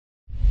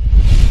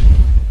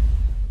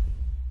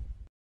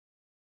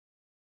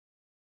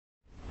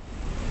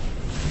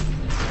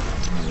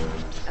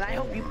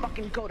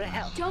fucking go to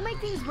hell. Don't make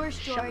things worse,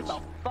 George. Shut the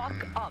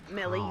fuck up,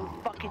 Millie, you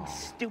fucking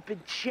stupid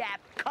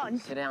chap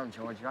cunt. Sit down,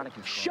 George. You're out of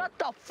control. Shut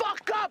the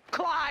fuck up,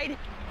 Clyde!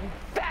 You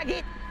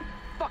faggot!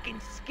 Fucking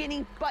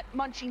skinny,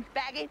 butt-munching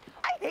faggot.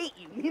 I hate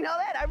you, you know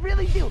that? I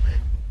really do.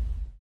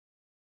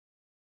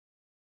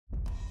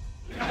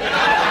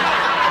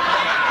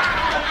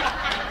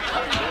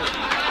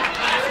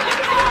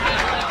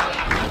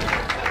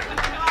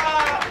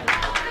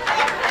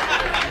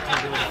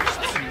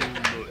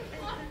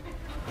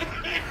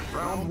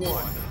 Round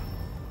one.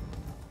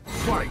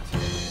 Fight!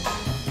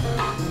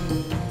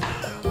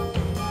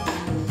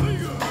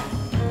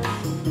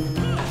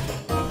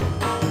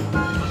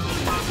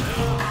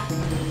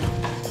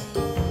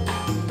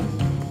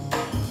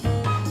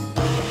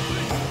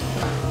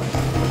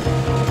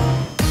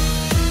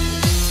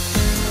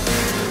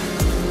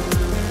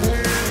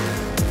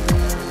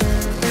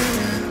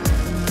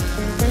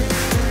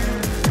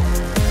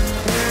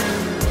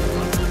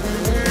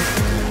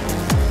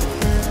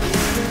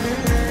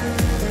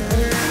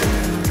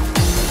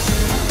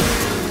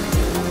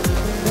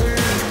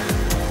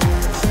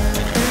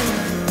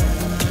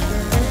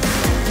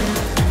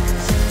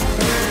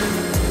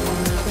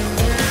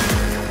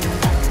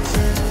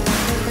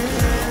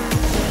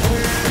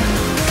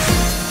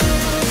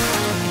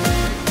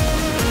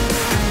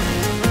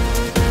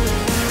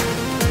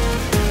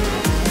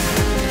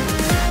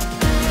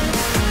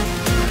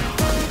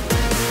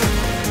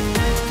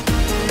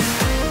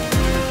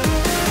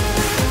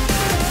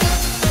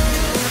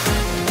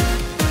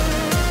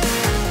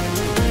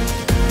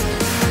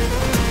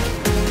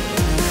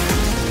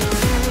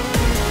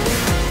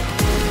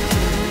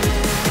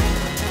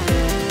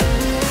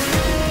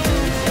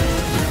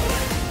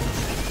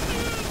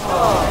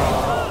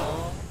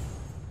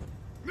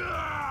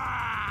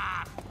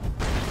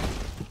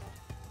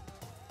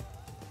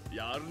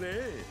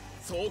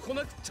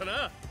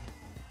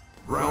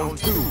 Round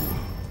two.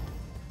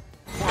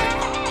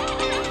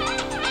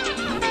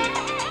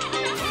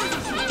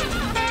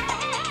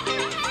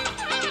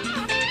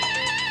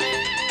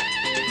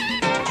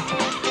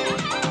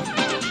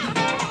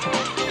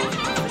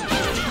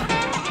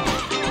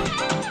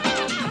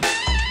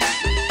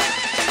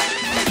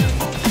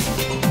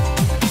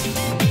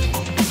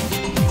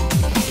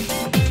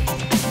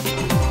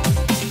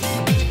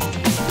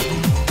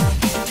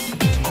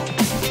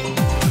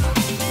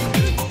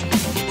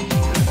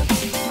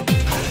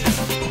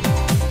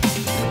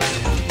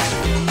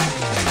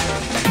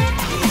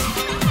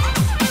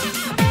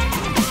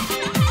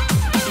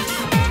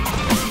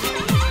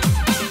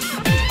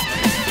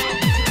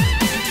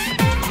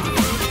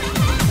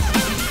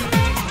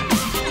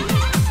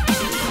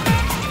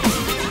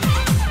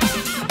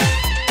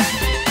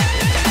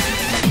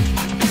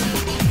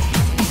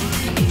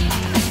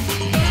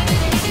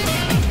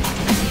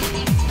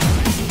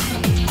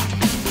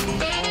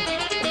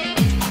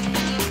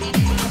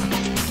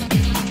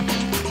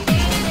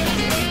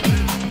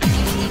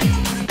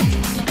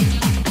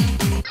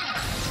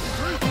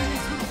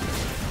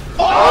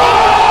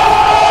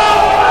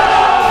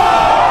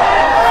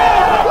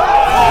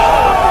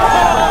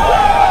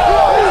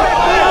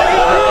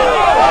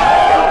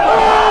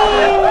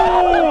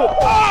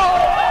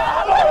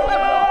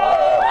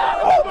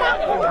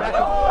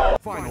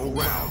 Final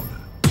round.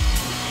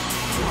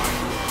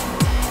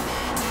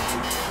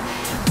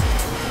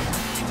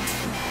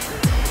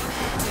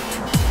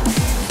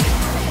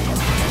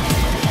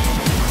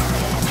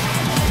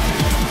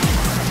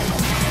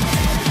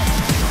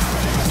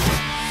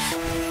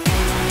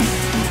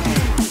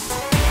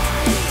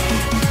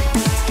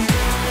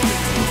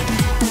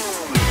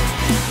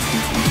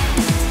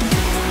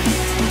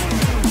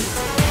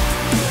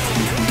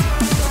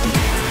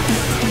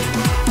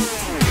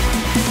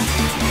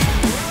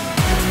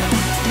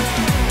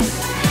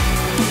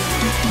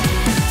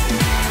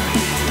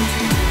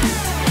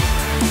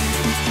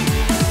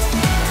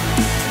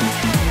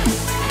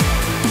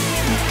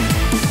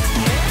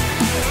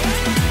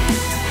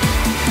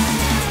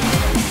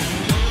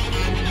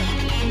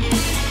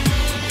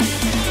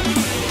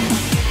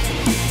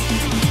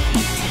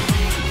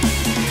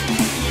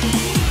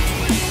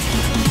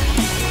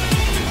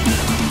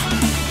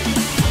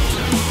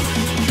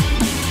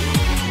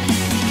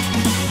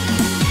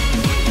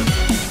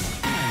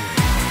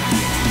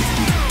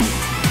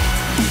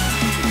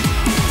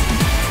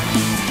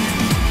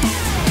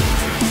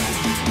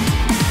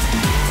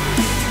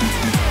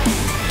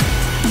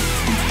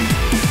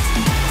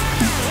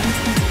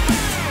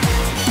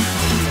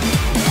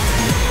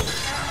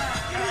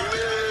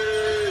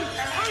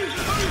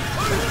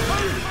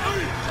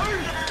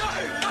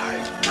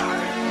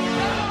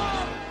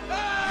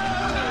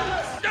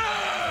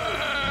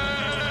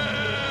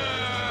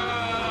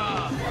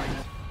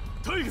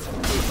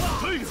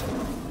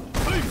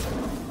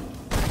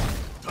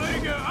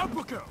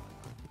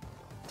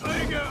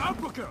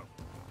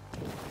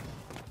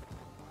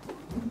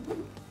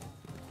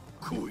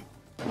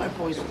 My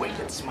boy's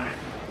wicked smart.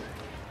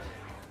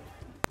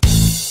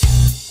 Getting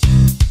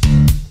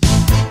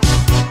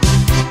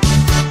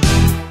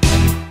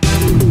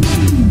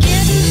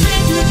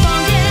straight to the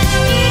phone,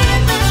 yeah.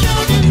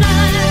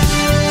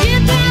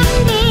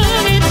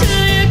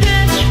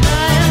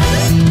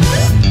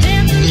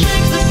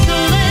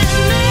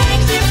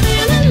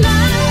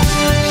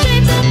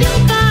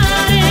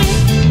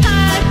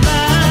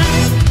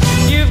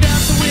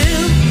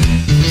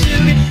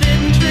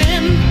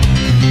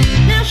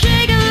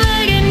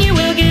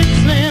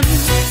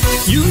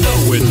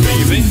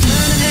 baby.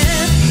 Turn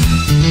ahead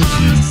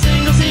on the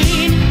single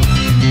scene.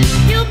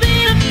 You'll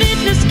be the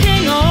fitness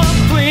king or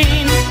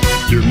queen.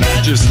 Your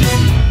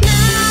Majesty.